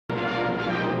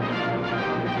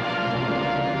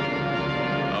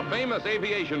famous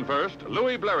aviation first,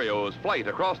 Louis Bleriot's flight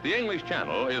across the English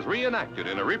Channel is reenacted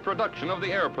in a reproduction of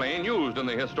the airplane used in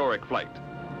the historic flight.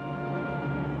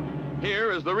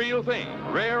 Here is the real thing,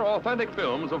 rare, authentic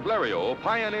films of Bleriot,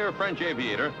 pioneer French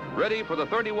aviator, ready for the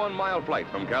 31-mile flight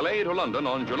from Calais to London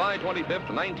on July 25th,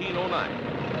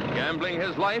 1909. Gambling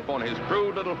his life on his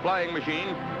crude little flying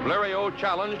machine, Bleriot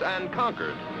challenged and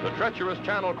conquered the treacherous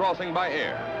channel crossing by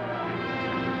air.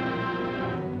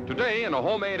 Today, in a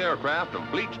homemade aircraft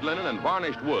of bleached linen and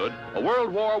varnished wood, a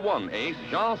World War I ace,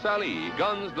 Jean Sally,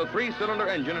 guns the three-cylinder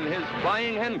engine in his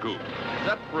flying hen coop,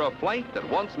 set for a flight that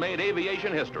once made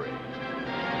aviation history.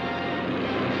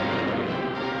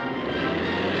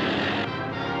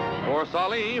 For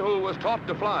Sally, who was taught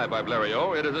to fly by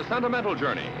Bleriot, it is a sentimental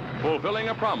journey, fulfilling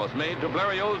a promise made to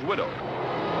Bleriot's widow.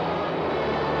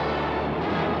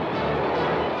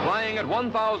 Flying at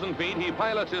 1,000 feet, he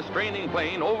pilots his straining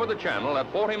plane over the channel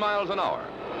at 40 miles an hour,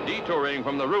 detouring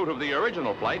from the route of the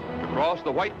original flight to cross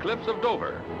the white cliffs of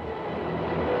Dover.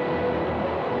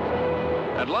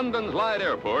 At London's Lyde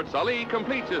Airport, Sally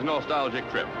completes his nostalgic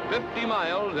trip, 50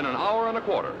 miles in an hour and a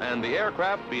quarter, and the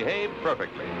aircraft behaved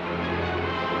perfectly.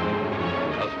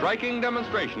 A striking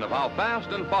demonstration of how fast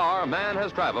and far man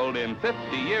has traveled in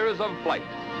 50 years of flight.